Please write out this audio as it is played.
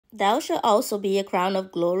Thou shalt also be a crown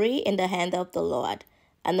of glory in the hand of the Lord,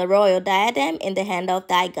 and a royal diadem in the hand of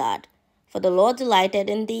thy God. For the Lord delighted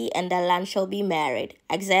in thee, and thy land shall be married.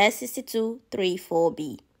 Isaiah 62, 3,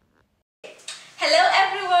 4b. Hello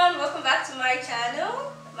everyone, welcome back to my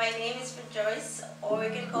channel. My name is Joyce, or you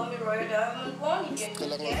can call me Royal Diamond One if you're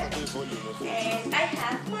new here. And I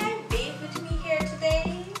have my babe with me here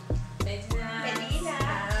today. Medina.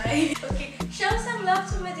 Hi. Okay, show some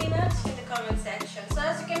love to Medina in the comment section. So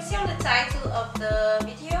as you can see on the title of the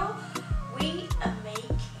video, we are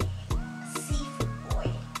making seafood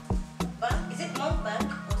boy. Is it mukbang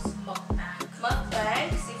or mukbang?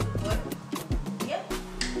 Mukbang seafood boy. Yep.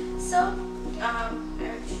 So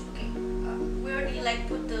we already like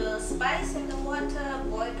put the spice in the water,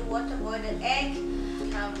 boil the water, boil the egg.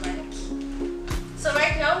 So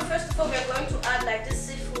right now, first of all, we are going to add like the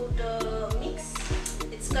seafood mix.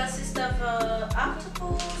 It consists of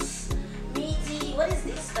octopus, meaty. What is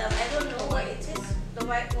this stuff? I don't know what it is. The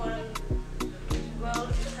white one. Well,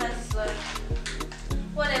 it has like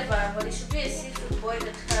whatever, but it should be a seafood boil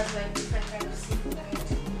that has like different kind of seafood in it.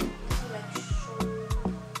 So like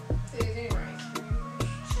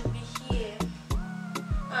should be here.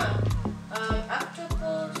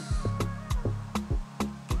 Octopus.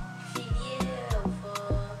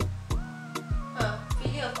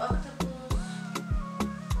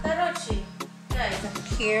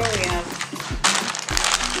 Here we have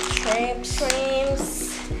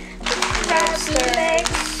shrimps,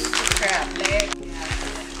 crab leg,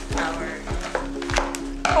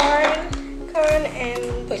 corn and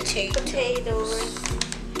potatoes,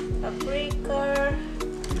 paprika,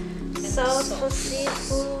 sauce for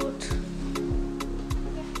seafood,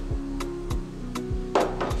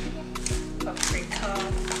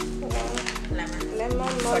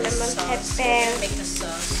 lemon pepper. Make the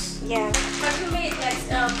sauce. Yeah. Have you made like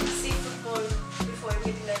seafood bowl before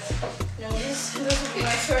with this? No, this will be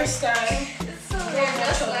my first time. It's so we're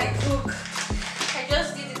just like cook. I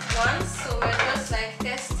just did it once, so we're just like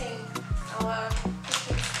testing our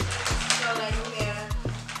cooking skills. So like we're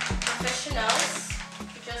professionals.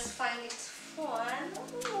 We just find it fun.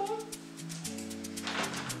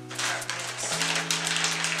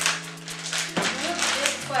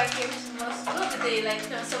 Just before I came to Moscow, not the day, like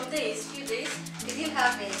some days, few days, they didn't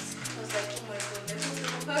have it. I was like, oh my goodness,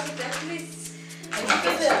 how did that please? I think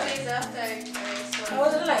it's 2 days after I saw it. I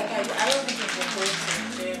wasn't like, I don't think it was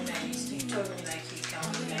very nice. You told me like you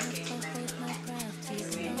can't be like getting like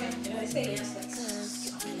you know, I say yes, that's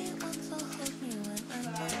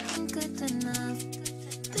good enough.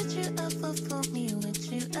 Did you ever fool me? Would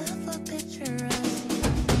you ever picture us?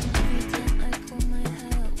 Every time I pull my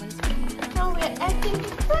hair, was me. Now we're adding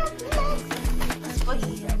crab legs.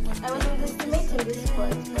 I was underestimating this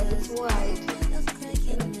part because it's wide.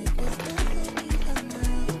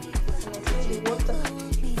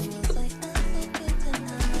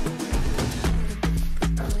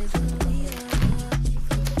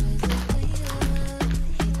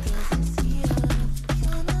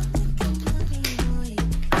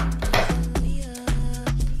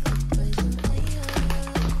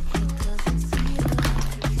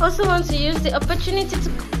 Also want to use the opportunity to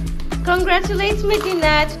congratulate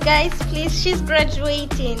Medina, guys. Please, she's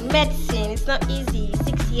graduating medicine. It's not easy.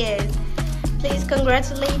 6 years. Please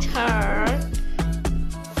congratulate her.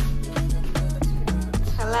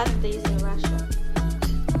 Her last days in Russia.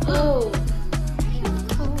 Oh.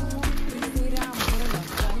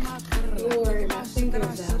 Lord, my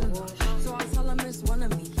fingers are washed.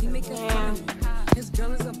 Yeah. His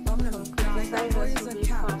girl is a bum to me. Like that boy is a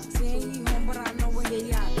cop. Saying he home, but I know where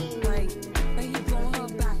he at. Like, but he blowing her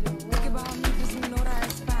back. Think about me, cause you know that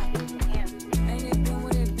it's fat. Ain't it been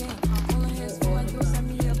what it been? Pulling his phone, he'll send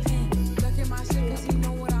me a pin. Look at my shit, cause he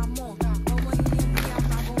know what I'm on. But when he hit me, I'm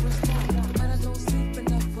not gonna respond. But I don't sleep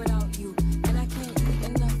enough without you. And I can't eat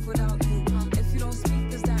enough without you. If you don't speak,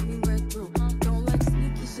 does that mean we're through? Don't like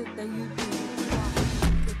sneaky shit that you do.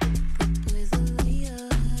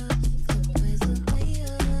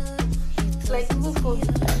 Like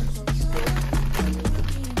homophobia.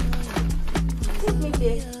 I think maybe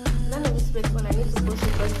none of this break when I need to post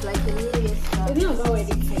it, but it's like the New Year's stuff. It's not about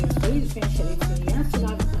wedding things, but you finish anything. You have to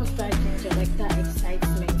have that ginger, like that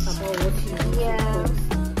excitement about what you want Yeah. to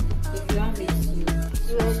post. If you have it,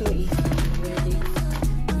 you also eat ready.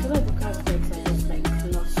 I feel like the cupcakes are just like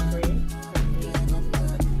clustering.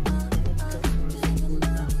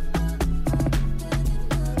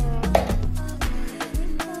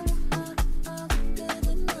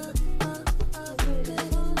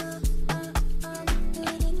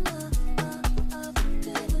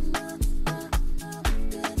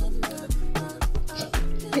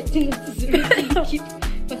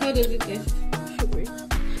 How does it taste? Sugary.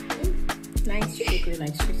 Nice sugary,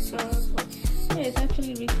 like sweet sauce. Yeah, it's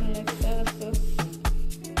actually written like that. So.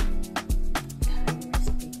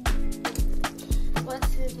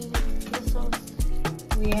 What's in the sauce?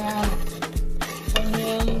 We have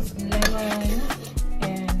onions, lemon,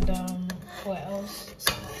 and what else?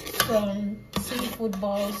 Some seafood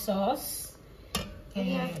boil sauce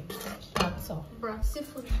and that's all.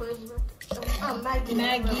 Seafood boil. Maggi.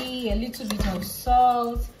 Maggi, a little bit of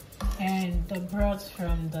salt, and the broth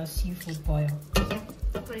from the seafood boil.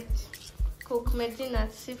 Great. Cook Medina,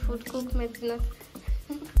 seafood cook Medina.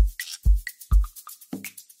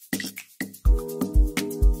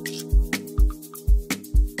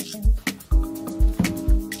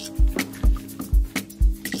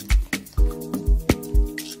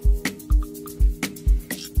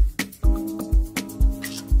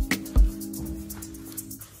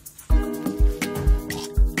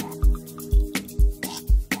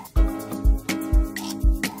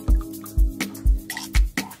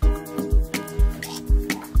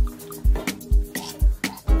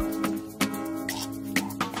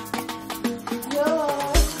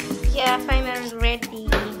 Yeah, finally ready.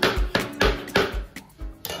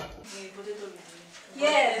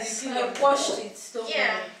 Yes, I washed it.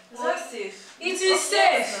 Yeah. Is that safe? It is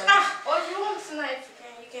safe. Ah, Or you want tonight?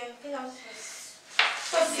 You can pick out this.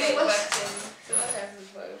 what's it? What?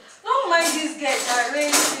 Don't mind this guy that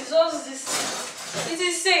raised. It's just this. It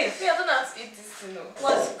is safe. Yeah, I don't have to eat this, you know.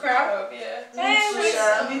 What's crap? Yeah. Hey,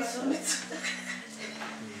 me too.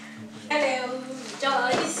 Hello,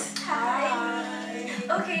 Joyce. Hi.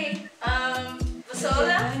 Okay.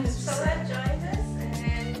 Sola joined us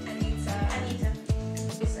and Anita.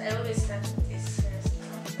 I always start with this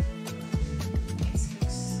restaurant. It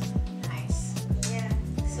looks nice. Yeah.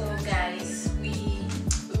 So guys, we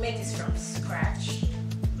made this from scratch.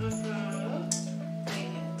 And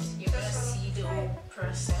you're gonna see the whole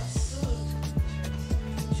process.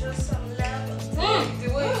 Show some love. The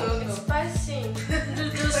way It's spicy. the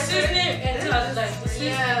seasoning enters like the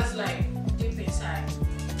seasoning is like deep inside.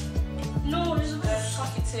 No, you're supposed to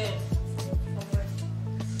suck it in.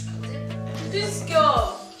 This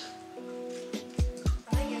girl.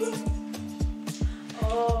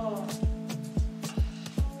 Oh.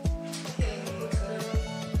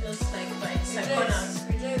 Just like by seconds.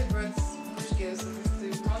 We just brought bush girls to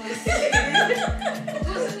this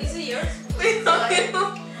Is it yours? Wait, no. This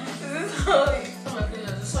is how it Oh my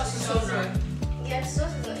goodness, the sauce is so dry. Yeah,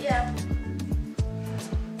 sauce is yeah.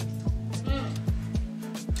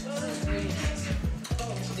 This is really nice.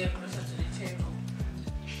 Oh, they're closer to the table.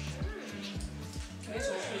 This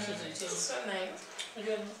was closer to the table. so nice. I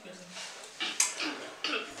don't know closer.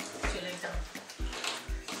 See you later.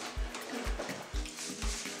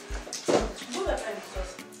 Do that kind of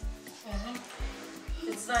sauce.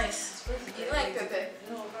 It's nice. You like pepper?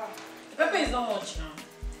 The pepper is not much now.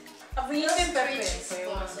 I've been eating pepper 3 for a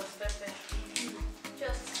while. spoons of pepper.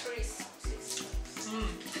 Just 3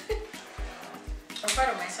 spoons. I'm proud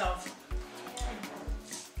of myself.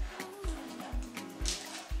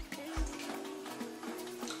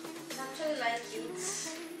 I actually like it.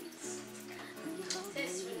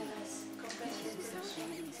 Tastes really nice compared to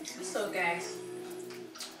the So guys,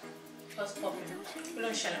 what's popping? We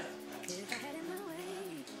don't shut up.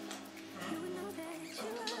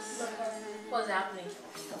 What's happening?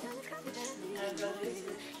 I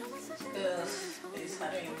graduated. It's I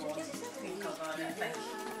don't even want to think about that. Like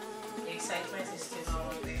the excitement is still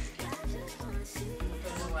not there.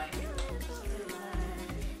 Don't know why.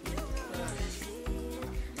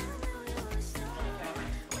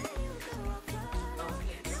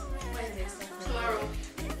 Tomorrow.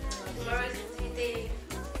 Tomorrow is the day.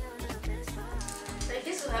 Like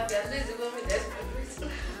this will happen. At least it won't be desperate.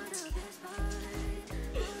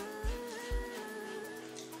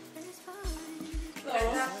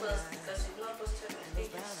 Because you've not posted my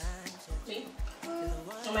pages. Me?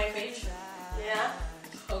 On my page? Yeah.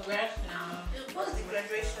 Oh, grad? No. You post the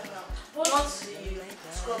graduation now. Not the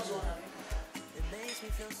scrubs one.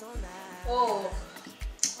 Oh,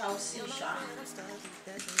 I'll see, Sha.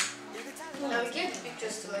 Now we get the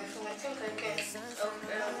pictures to my phone. I think I can. It's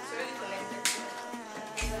already connected.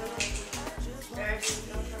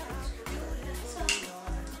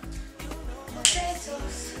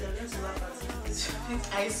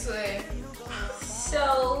 I swear.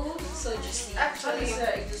 So juicy. Actually,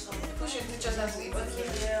 push your teachers have to eat.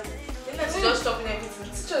 Yeah. You're not just stopping everything.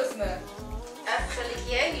 Teachers now. Actually,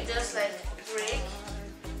 here you just like break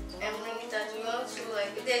and bring it out. You want to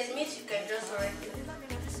like, if there's meat, you can just already.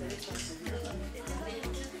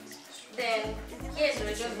 Then here's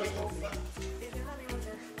already just over.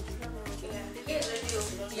 Yeah, here's already You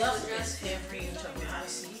have to get every inch of your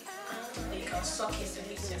IC. And you can suck it a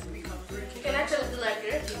bit and you can break it. You can actually do like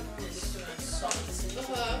this. This one, suck it.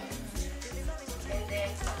 And then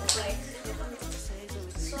like,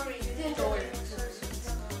 sorry, you didn't Don't do worry. it.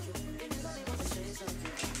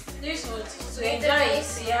 This one, so Make you the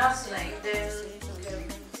guys, face. you have to like Then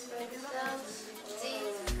spread it out. See?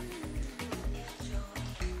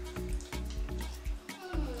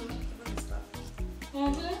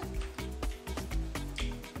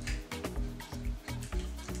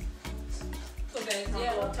 So guys,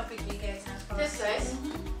 yeah, what topic do you guys have for This us? guys.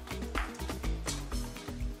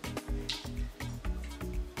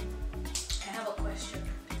 I have a question.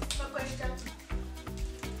 What question?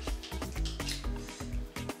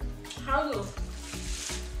 How do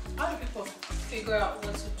people figure out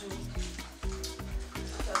what to do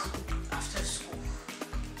after school?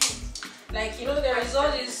 Like, you know, there is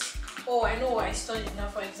all this, oh, I know what I studied now,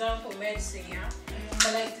 for example, medicine, yeah?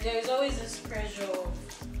 But like, there is always this pressure of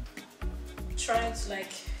trying to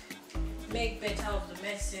like make better of the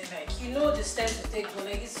medicine. Like, you know the steps to take, but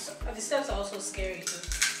like, the steps are also scary too.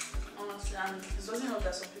 Honestly, and it doesn't help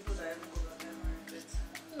that some people that even go back there.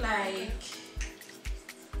 Like,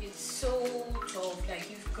 it's so tough. Like,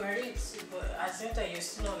 you've graduated, but at the same time, you're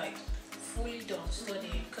still not like fully done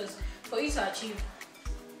studying. Because for you to achieve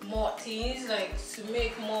more things, like to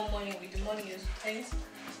make more money with the money you spend,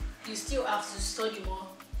 you still have to study more.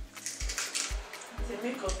 It's a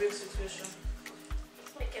make or break situation.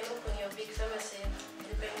 You can open your big pharmacy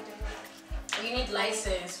depending on. You need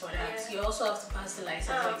license for that. Yeah. You also have to pass the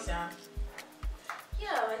license exam.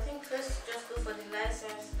 Yeah, I think first just go for the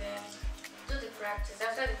license, then do the practice.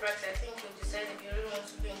 After the practice, I think you'll decide if you really want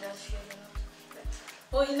to be in that field or not.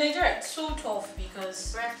 Well, in Nigeria, it's so tough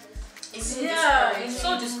because Practice. it's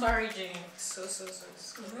so discouraging. So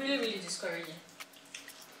really, really discouraging.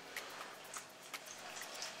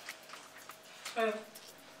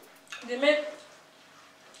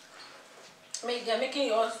 They're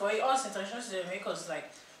making us, for us international students, they make us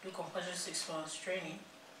like do compulsory 6 months training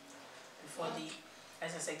before the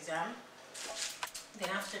SS exam. Then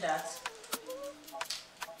after that,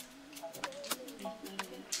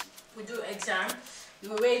 we do exam.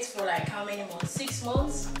 You wait for like how many months? 6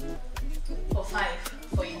 months or 5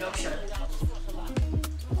 for induction.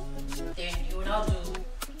 Then you will now do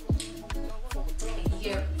a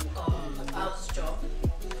year house job.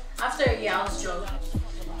 After a year house job,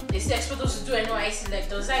 they still expect us to do NYC. Like,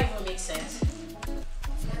 does that even make sense?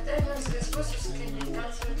 Yeah, that means they're supposed to spend the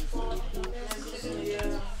counseling for.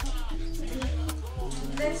 Yeah.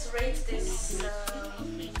 Let's rate this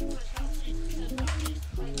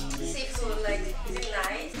seafood, like, is it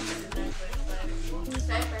nice?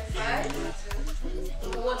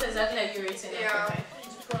 9.5. What exactly are you rating? Yeah.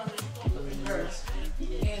 Hers.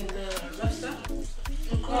 And the lobster?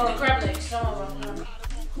 The crab legs. Some of them.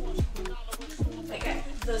 Like,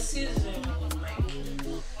 the seasoning, like,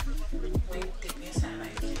 when dip inside,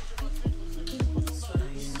 like, so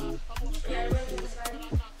nice. Yeah, I really decide.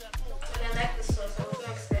 And I like the sauce. I wasn't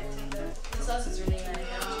expecting that. The sauce is really nice.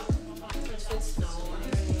 It fits the whole.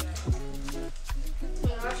 In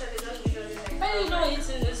Russia, they don't usually like. Why do you not eat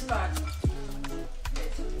in this part?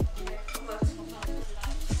 But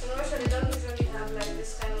in Russia, they don't usually have like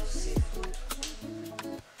this kind of seafood.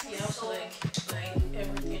 You have to like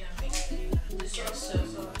everything and make the sauce.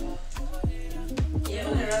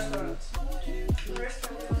 Even in restaurants. In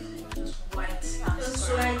restaurants, Just white. just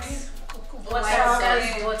like Water.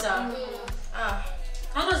 White Water.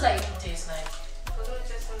 How does that even taste like? but don't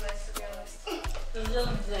taste so nice, to be honest. It's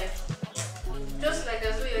just like, Just like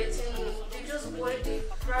as we are eating, they just boil the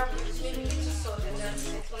crab with maybe little salt and that's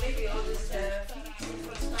it. Or maybe all this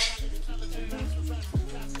different spices.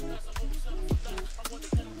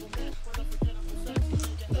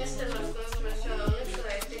 Instead of going to restaurant, I'll make sure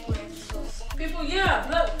I take my sauce. people, yeah,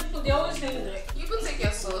 black people, they always think like, You could take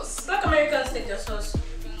your sauce. Black Americans take their sauce.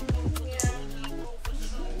 Yeah.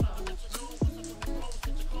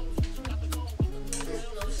 There's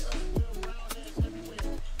no sauce.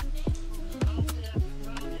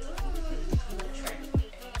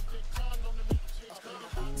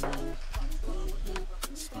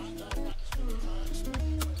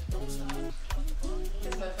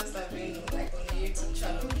 It's my first time being like on a YouTube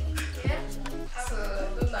channel, Yeah. so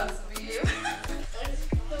I don't have to be here.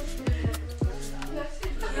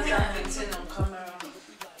 You have been seen on camera.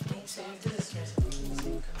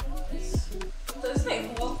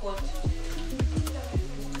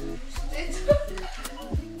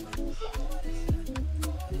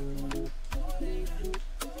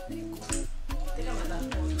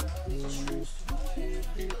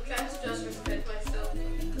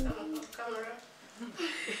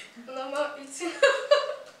 eating.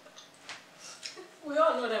 We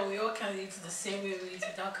all know that we all can eat the same way we eat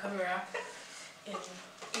without camera. And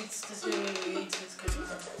it's the same way we eat with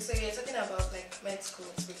camera. So you're talking about like med school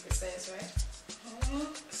to be precise, right?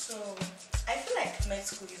 So I feel like med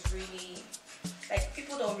school is really like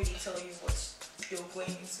people don't really tell you what you're going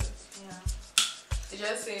into. Yeah. They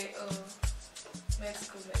just say, oh, med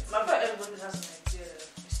school, med My school. friend, everybody has an idea.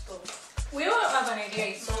 It's tough. We all have an idea.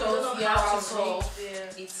 It's So you don't tough. know You have how to solve. tough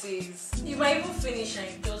Yeah. it is. You might even finish and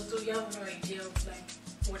you just do. You have no idea of like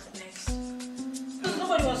what next. Because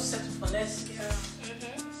nobody wants to settle for less. Yeah.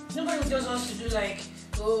 Nobody just wants to do like,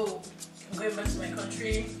 oh, I'm going back to my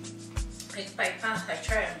country. Like by pass, I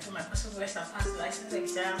try and do my personal best and pass the license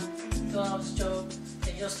exam, do a house job,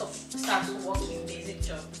 then just start working basic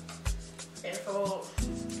job. And for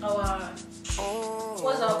our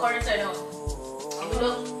what's our current tenure?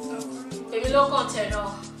 If you look on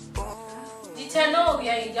tenure. The tenure we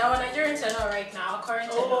are in our Nigerian tenure right now, our current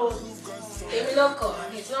tenure. If you look on,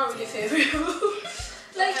 it's not really favorable.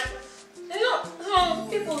 Like you know, some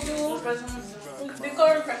people do the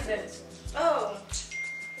current president. Oh.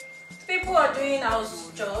 People are doing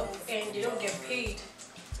house job and they don't get paid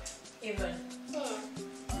even.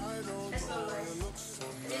 That's not nice.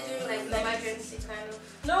 They're doing like emergency kind of.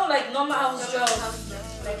 No, like normal house job.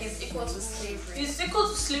 Like it's equal to slavery. It's equal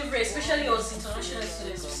to slavery, especially us international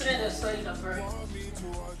students, students that are studying abroad.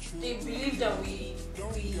 They believe that we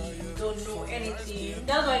don't know anything.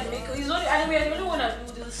 That's why they make it's only and we are the only one that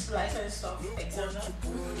do this license stuff exam.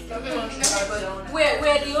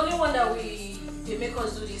 We're the only one that they make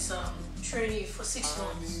us do this training for 6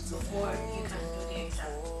 months before you can do the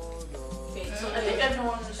exam. Okay, so I think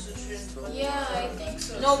everyone needs to train. Yeah, I think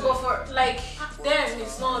so. no, but for like them,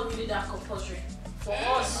 it's not really that compulsory. For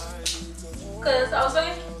us, because I was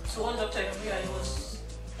talking to one doctor in here,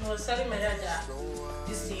 he was telling my dad that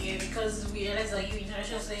this thing here, because we realized that you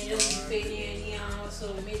international students just be paid anyhow,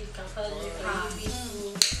 so we made it compulsory for you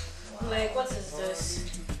people. I'm like, what is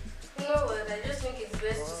this? You know what? I just think it's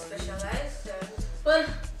best to specialize. Well,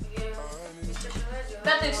 Yeah, you specialize. You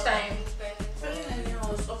that have takes more time.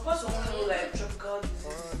 independence. Of course, we want to know like tropical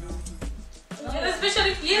disease. And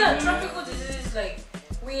especially tropical diseases like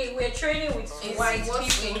we're training with It's white what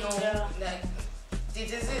people. we know, Yeah. like the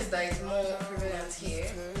disease that is more prevalent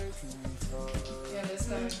here. You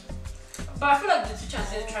understand? But I feel like the teachers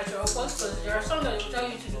they try to help us because there are some that will tell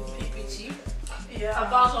you to do PPT Yeah.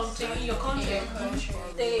 about something in your country. In your country.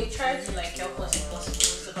 They try to like help us if possible.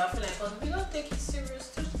 So but I feel like we don't take it serious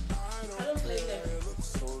too. I don't blame them.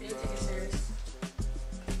 We don't take it serious.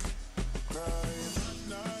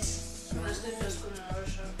 Honestly, just school in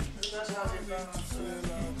Russia. That's how they balance.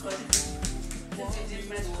 Because they did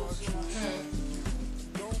med school so much.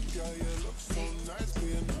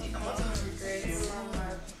 I'm not going to regret it.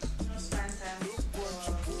 Just spend time.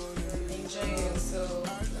 Enjoying yourself.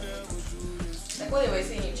 Like what they were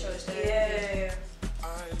saying in church. That Yeah.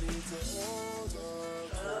 Just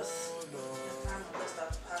the time just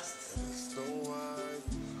that passed.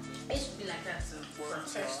 I used to be like that too, from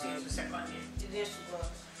first year to second year. The days to go.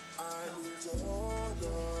 I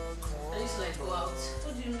used to like go out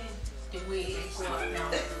What do you mean? the way I go out now.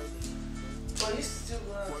 But you still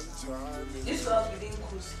go out. You used to go out within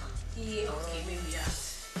Kusk. Yeah, okay, maybe that.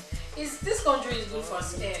 This country is good for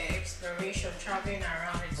exploration, traveling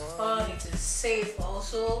around. It's fun, it is safe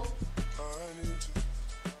also.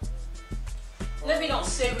 Maybe not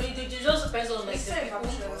safe, but it just depends on like It's the safe, people.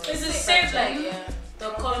 actually. Is it safe like yeah. the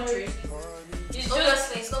country? It's just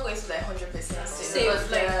Obviously, it's not going to like 100% safe.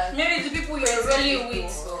 safe, like maybe the people you're really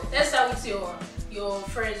with. Let's start with your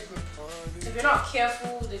friends group. If you're not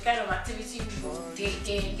careful, the kind of activity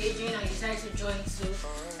they engage in and you decide to join to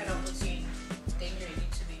kind of put you in danger a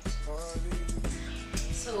little bit.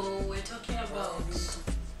 So we're talking about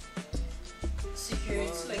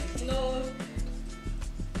security,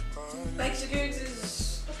 like security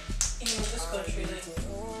is in this country, like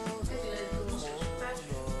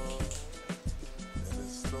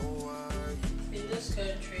in this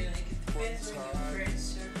country, like it depends on your friends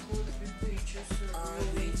circle, the people you choose to roll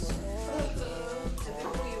with, the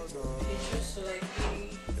people you choose to like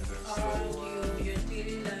be around you, your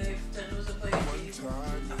daily life, that knows about your daily.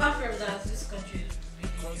 Apart from that, this country is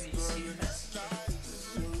really, really safe.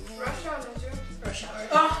 Russia or Nigeria? Russia.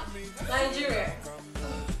 Oh, Nigeria.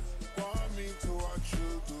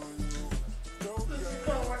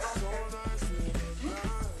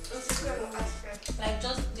 Like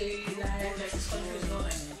just daily life, like this country is not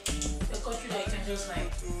like a country that you can just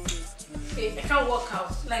like, hey, I can't walk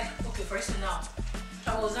out. Like, okay, for instance now,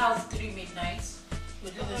 I was out 3 midnight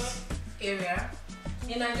within this area.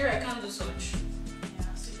 In Nigeria, I can't do such.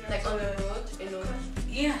 Yeah. Like on the road. alone.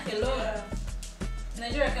 Yeah, alone.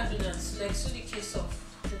 Nigeria can't do that. Like, so the case of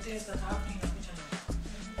the things that are happening in Abuja.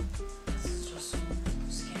 That's just so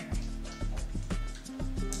scary.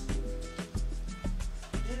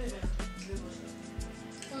 Do you live in Lagos?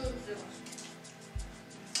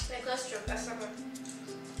 Lagos trip, Asaba.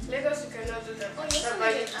 Lagos, you cannot do that. Oh, yes, But I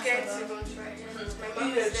you did can't Asaba. even try. Yeah. My You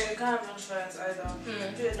mom is there. can't have lunch friends either.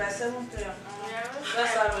 Do it by 7 p.m. Yeah.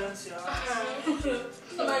 That's how I went to your house.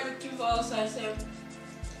 Somebody looking for outside, so.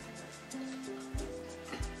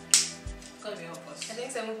 God will help us. I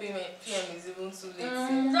think 7 p.m. is even too late.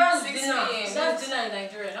 That's 6 dinner. p.m. That's dinner in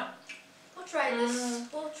Nigeria, no? Who tried this?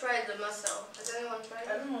 Who tried the masala? Has anyone tried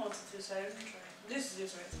I it? don't know what it is, I didn't try. This is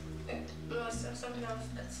this, right? No, it's something else.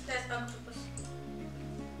 That's octopus.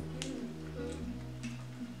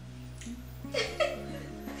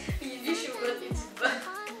 You should run it back.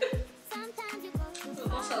 So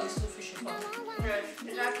masala is too fishy for me. Right.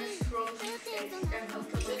 It has this strong taste and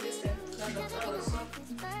octopus. This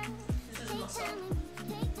is masala.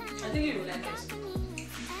 I think you will like it. You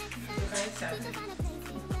can eat something.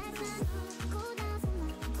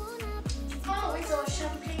 Oh, it's all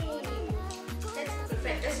champagne.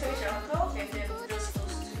 Let's finish our coke and then we'll just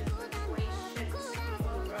toast to the graduations.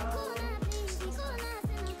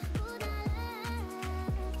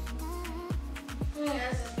 It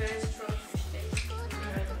has this very strong fish taste.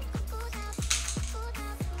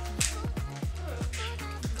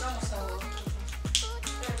 That masala.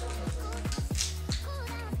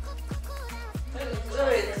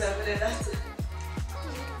 Sorry, it's a bit that. Do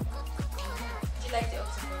you like the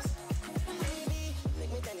octopus?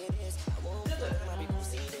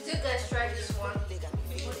 Did you guys try this one? I've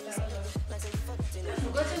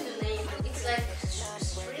forgotten the name. It's like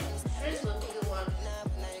shrimp but bigger one.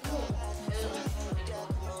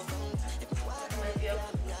 Might be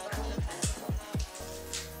up to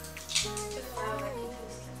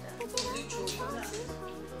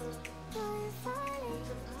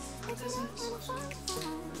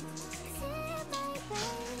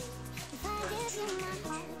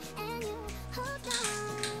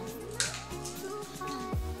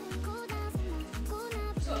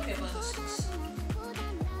It's okay, but it's sauce. I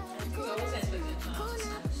wasn't expecting to have this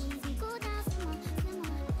sauce.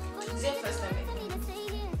 Is your first time making it?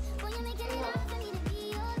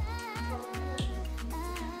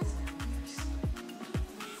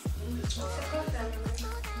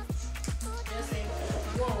 Just saying,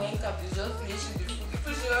 you won't wake up, you just finish the food.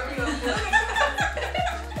 You should hurry up.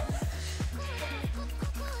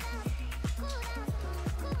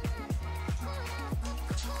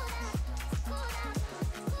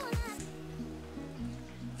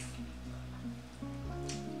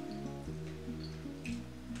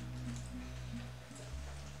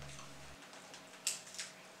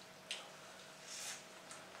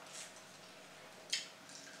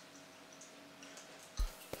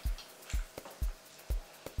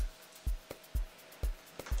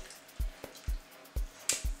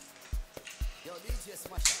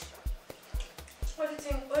 What do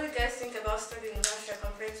you guys think about studying in Russia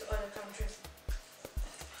compared to other countries?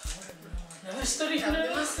 Never studied I've it.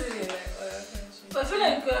 never studied in like other countries. But I feel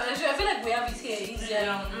like we have it here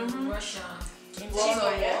easier in Russia. In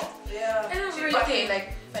Cheaper, yeah? Yeah. I don't really Okay, think.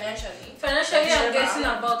 like financially. Financially, I'm Cheaper. guessing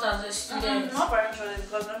about as a student. Not financially,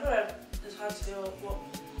 because I feel like it's hard to get work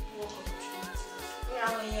opportunities. Yeah. Yeah,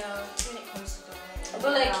 when it comes to the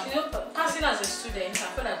But like, you know, passing as a student, I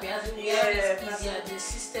feel like we have it easier. passing. The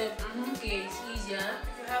system, okay, it's easier.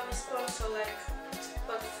 If you have a sponsor, like,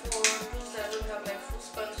 but for those that don't have like full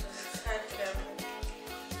sponsors, it's hard for them to get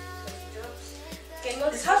jobs. Okay,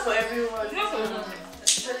 not It's hard for everyone, Not for everyone.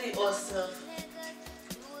 especially us.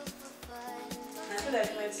 And I feel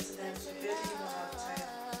like many students, we barely even have time.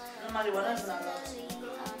 Normally, we're not even allowed to.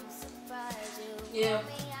 Yeah.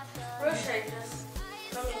 Russia is just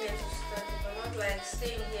coming here to study, but not like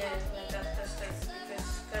staying here like that. That's like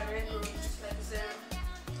because career growth is like zero.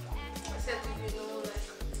 Except if you know like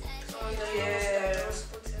someone that Yeah. knows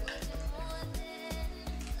that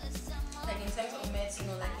knows like in terms of medicine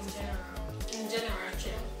or like in general. In general,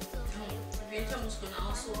 actually. If you enter Moscow now,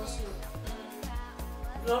 also.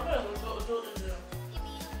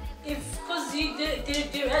 If, because they have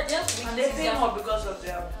to make And it they pay easier. more because of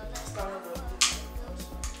their standard of living.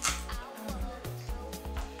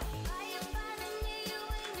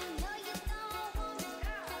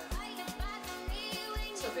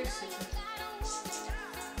 It's a big city.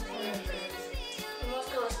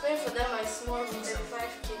 Moscow was paying for them a small room,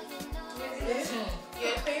 35K.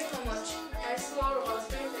 You're paying how much? A small room, I was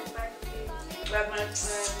paying 35K. Like my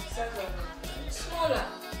second. Smaller.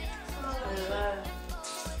 Small room.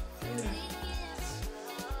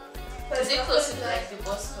 But Is it close to like the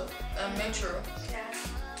bus stop? Metro? Yeah.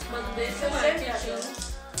 But they It's say a my center, kitchen.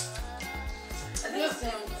 I think it's my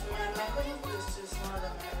cousin place too smaller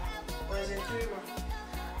than my own. But it's a 3 room.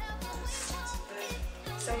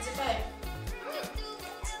 It's 75.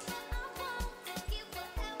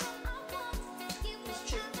 It's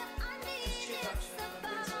cheap. cheap actually. My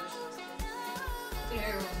place is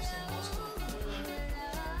 3 rooms in Moscow.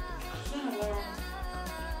 it's not warm.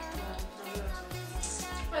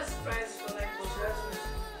 What's the price for like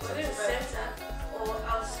was it in the center or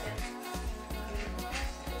outskirts?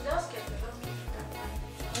 In the outskirts, they don't give you that much.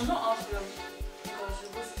 I'm not outdoors because you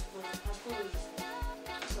go to school. My school is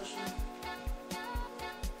social.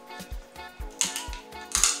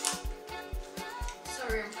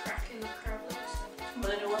 Sorry, I'm cracking the crab legs.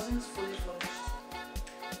 But then it wasn't fully furnished.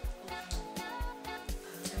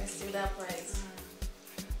 And it's still that price.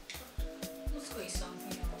 Let's go eat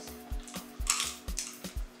something else.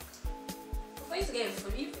 For you to get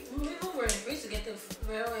for you to get a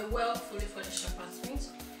very well fully furnished apartment,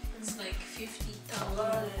 it's like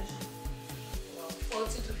 50,000,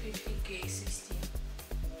 40 to 50k, 60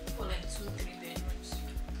 for like 2-3 bedrooms.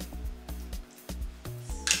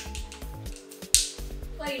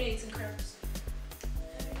 Why are you not eating crabs?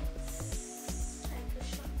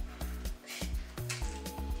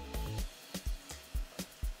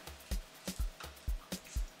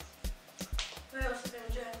 Where else have you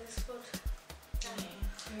enjoying this food?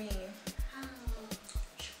 Me.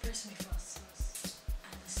 She pressed me for sauce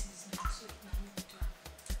and the seasoning, so it now need to have.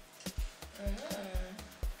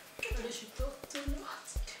 But she talk too much.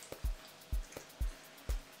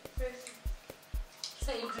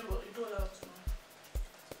 So You do that to me.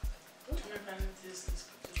 I'm planning this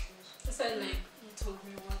potatoes. it's like you told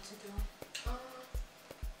me what to do.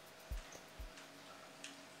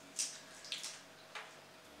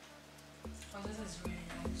 Oh, this is really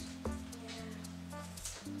nice.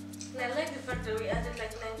 And I like the fact that we added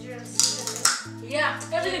like Nigerian seasoning. Yeah,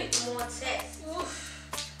 Give everything. it more taste. Oof.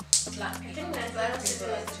 Black I people. think Nigerian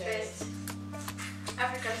seasoning is the best.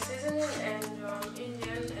 African seasoning and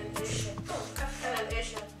Indian and Asian. Oh, African and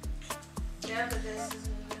Asian. They have the best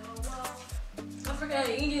seasoning. Oh, wow. African and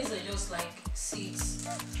Indians are just like seeds.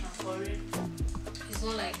 Curry. It's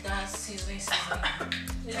not like that seasoning. It's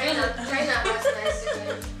China just, has nice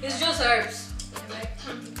seasoning. it's just herbs. Like,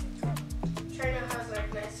 China has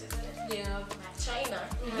like nice seasoning. Yeah. China.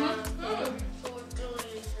 So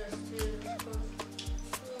delicious, too.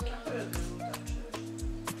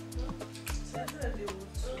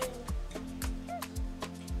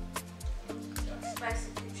 Spicy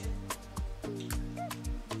kitchen.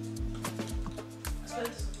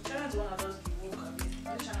 China's the one that does the woke, I mean.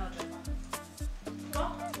 Is it China or Japan?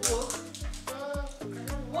 Wok.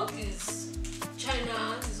 Wok is China.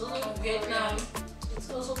 It's also Vietnam. It's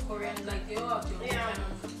also Korean. Like they all have their own Yeah. kind of.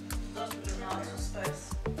 Just put them out to spice.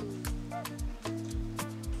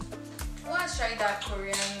 Who has tried that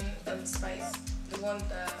Korean spice? The one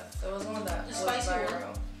that there was one that The was spicy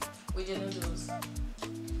viral with the noodles.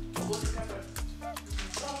 What's the pepper?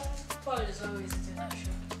 Paul is always eating that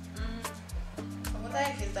show. I wonder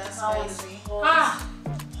if it's that That was spicy. hot. Ah!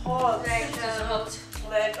 Hot. Like, It's hot.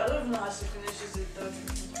 Like, I don't even know how she finishes it. Though. is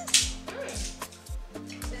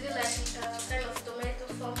it like kind of tomato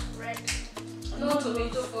form red? No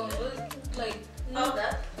tomato form, but like no,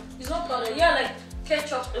 Powder? it's not powder. Yeah, like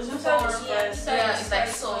ketchup. It's inside the form. spice. Inside Yeah, the it's like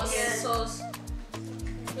spice sauce. Yeah, sauce.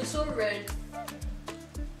 It's so red.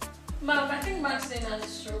 Ma'am, I think Maxine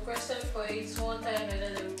has requested for it one time and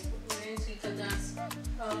then we went to eat at that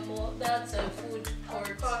food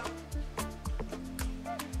court.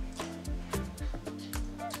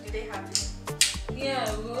 Do they have it?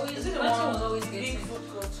 Yeah, we always. Is it the Maxine one was always big getting. food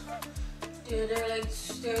court? Yeah, they're like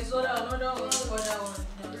there's another one before that one.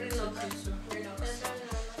 Renox. Renox.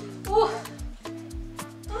 Oh,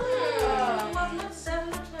 Ooh. I'm not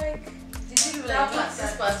like. Did you That like was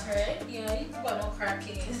this part, right? Yeah, you people are not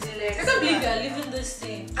cracking it. It's the I legs. can't believe you're leaving this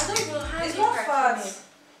thing. I don't even know how It's you not crack fat. it.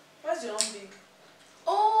 Where's your own big?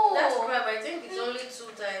 Oh, That's crab. I think it's only 2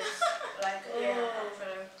 times. Like, yeah, Oh.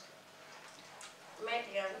 for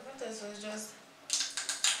medium. I thought this was just.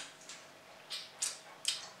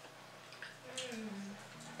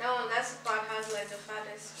 That's the part has like the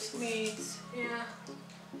fattest. Meat. Yeah.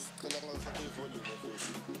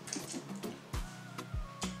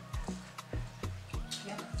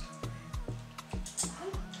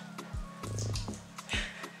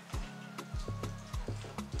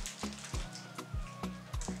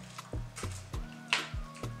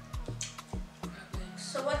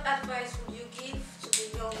 So what advice would you give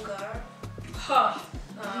to the younger? Ha.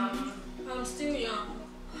 I'm still young.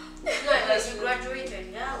 No, like you graduated,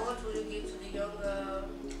 yeah? What would you give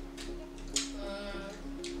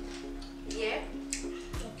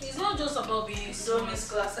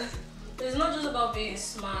class. It's not just about being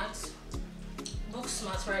smart, book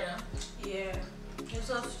smart rather. Yeah. You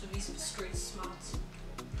also have to be street smart.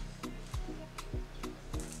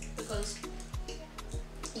 Because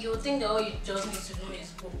you would think that all you just need to know is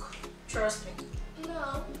book. Trust me.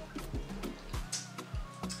 No.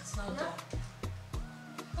 It's not No. that.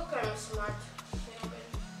 What kind of smart?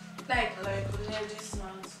 Like really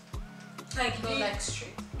smart. Like, Not you- like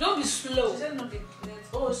street. don't be slow. She said no be late.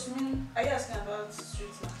 Oh, she mean, are you asking about street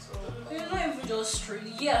smart? Oh. You're not even just street.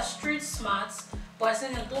 Yeah, street smart, but I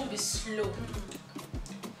said don't be slow.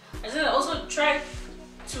 I said also try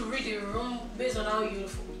to read the room based on how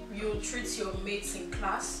you treat your mates in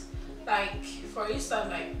class. Like for instance,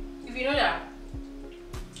 like if you know that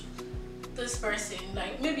this person,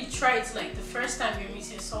 like maybe try it like the first time you're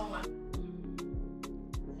meeting someone.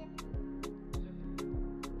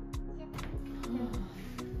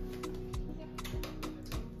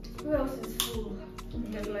 Who else is full?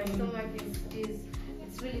 Because my stomach is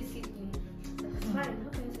it's really sickening. That's fine. How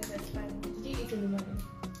can you say that's fine? Did you eat in the morning?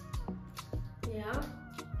 Yeah.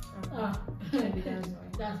 Ah, maybe that's why.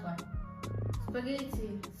 That's why. Spaghetti.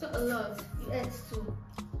 So a lot. You ate too.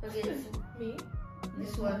 Spaghetti. Me?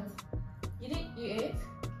 This one. You didn't? You ate?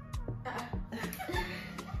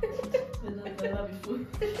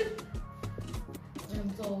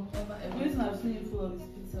 I'm so You used to have seen you full of this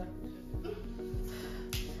pizza.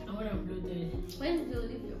 I'm gonna blow it. When did you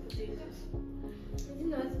leave your potatoes? I did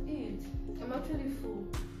not eat. I'm actually full.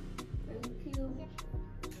 Thank you.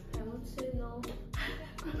 I won't say no.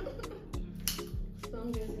 As long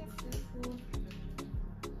as it's full.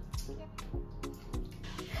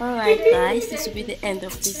 Alright guys, this will be the end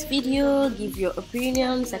of this video. Give your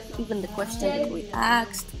opinions, like even the question that we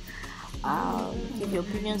asked. Give your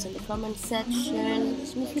opinions in the comment section.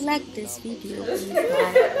 So if you like this video, please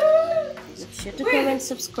like, make sure to comment,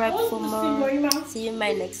 subscribe for more. See you in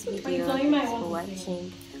my next video. Thanks for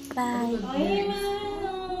watching. Bye.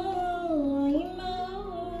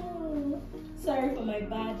 Sorry for my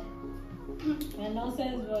bad and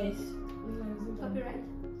nonsense voice. Copyright?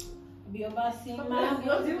 Be overseeing You my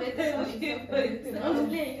want to play this one? You want to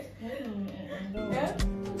play it?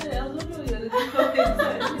 I was looking at the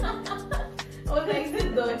I was like,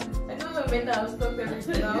 sit down. I don't know when I was talking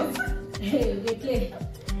everything out. Hey, they play.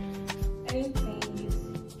 Anything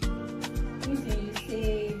you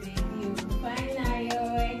say, baby, you find out your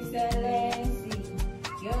excellency.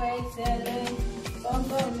 Your excellence. Come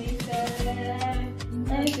me,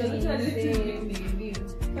 anything you say, baby, you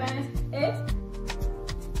find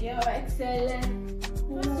your excellence.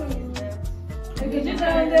 What song is that? Make it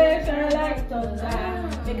foundation like thunder.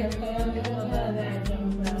 Make it foundation like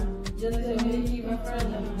thunder. Just let me keep my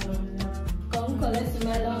friend of come collect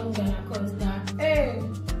my long and I come down. Hey.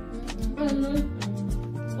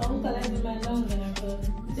 Come collect my long and I come.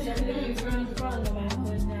 Just let me front of my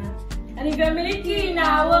home now. And if you're military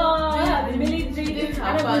now, I'm military.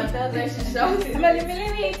 That's why she shouted. I'm a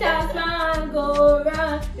millimeter man, go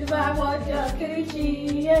round. If I watch your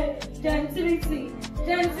kitchen, yeah. Gentility,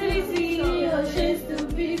 ocean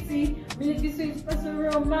stupidity. Milky sweet pass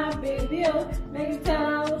around my baby, oh. Make it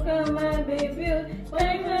time, come my baby, oh.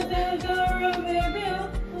 When you want to go around, baby, oh.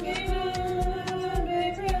 Give me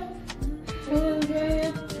baby, oh.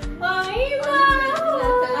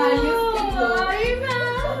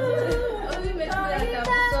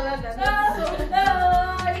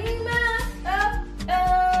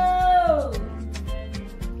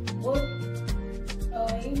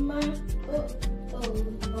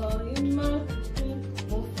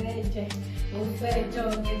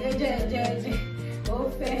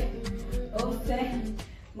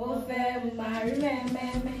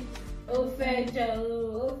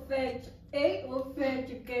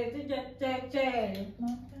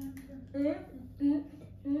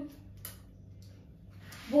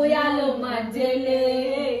 Bóyá ló máa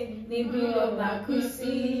délé, níbi ló máa kú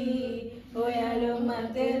sí. Bóyá ló máa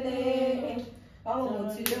délé, ọmọ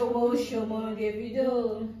tí lówó ṣọmọ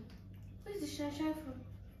Davido. Where's the shine from?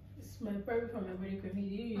 This is my probably from my body cream.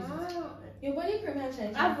 You use it. Ah, Your body cream has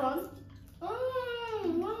shine. Avon.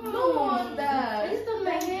 Wow. No wonder. It's not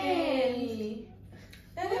my hair.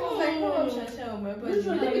 I never find no shine on my body.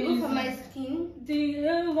 Usually they go for my skin. Do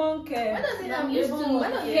you won't care? Why does it I'm have used to Why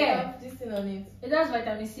does it Yeah. have this thing on it? It has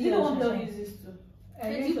vitamin C. You know what and blood sunshine. uses too?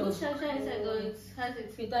 If you put shine inside, though, it has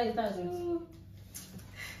it. It has it.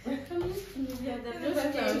 Yeah, they're This just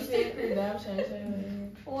is why I'm changed. saying cream that have shine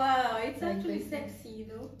on Wow, it's Like actually this. sexy, you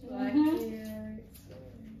know. it. Like here.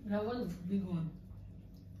 That was a big one.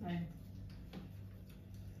 Right.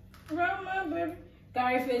 Grandma, baby.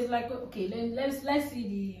 Carry face like okay. Let's see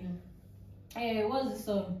the. Hey, what's the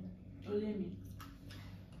song? Only me.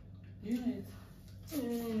 You know it.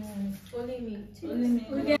 Only me. Only me.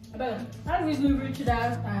 Okay. But how did we reach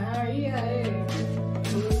that? Yeah.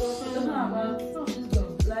 It's not about this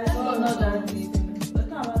girl. Like, oh, not that deep.